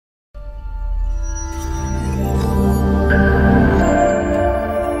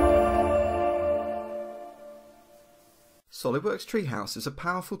SOLIDWORKS Treehouse is a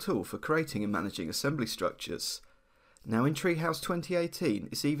powerful tool for creating and managing assembly structures. Now in Treehouse 2018,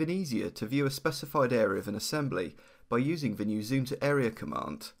 it's even easier to view a specified area of an assembly by using the new Zoom to Area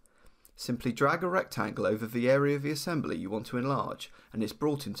command. Simply drag a rectangle over the area of the assembly you want to enlarge and it's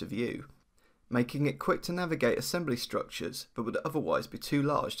brought into view, making it quick to navigate assembly structures that would otherwise be too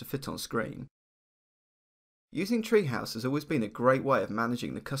large to fit on screen. Using Treehouse has always been a great way of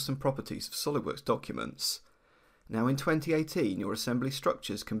managing the custom properties of SOLIDWORKS documents. Now in 2018, your assembly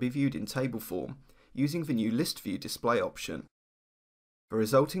structures can be viewed in table form using the new Listview Display option. The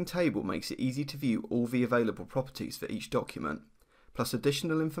resulting table makes it easy to view all the available properties for each document, plus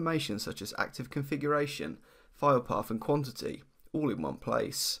additional information such as active configuration, file path and quantity, all in one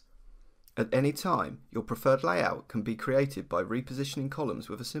place. At any time, your preferred layout can be created by repositioning columns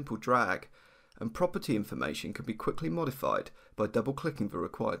with a simple drag, and property information can be quickly modified by double-clicking the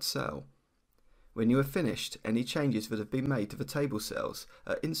required cell. When you are finished, any changes that have been made to the table cells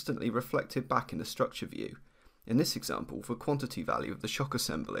are instantly reflected back in the structure view, in this example the quantity value of the shock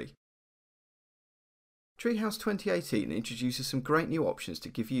assembly. Treehouse 2018 introduces some great new options to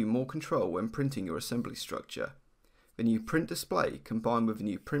give you more control when printing your assembly structure. The new print display combined with the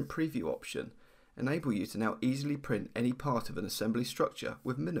new print preview option enable you to now easily print any part of an assembly structure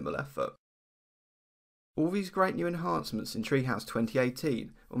with minimal effort. All these great new enhancements in Treehouse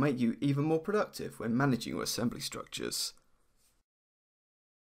 2018 will make you even more productive when managing your assembly structures.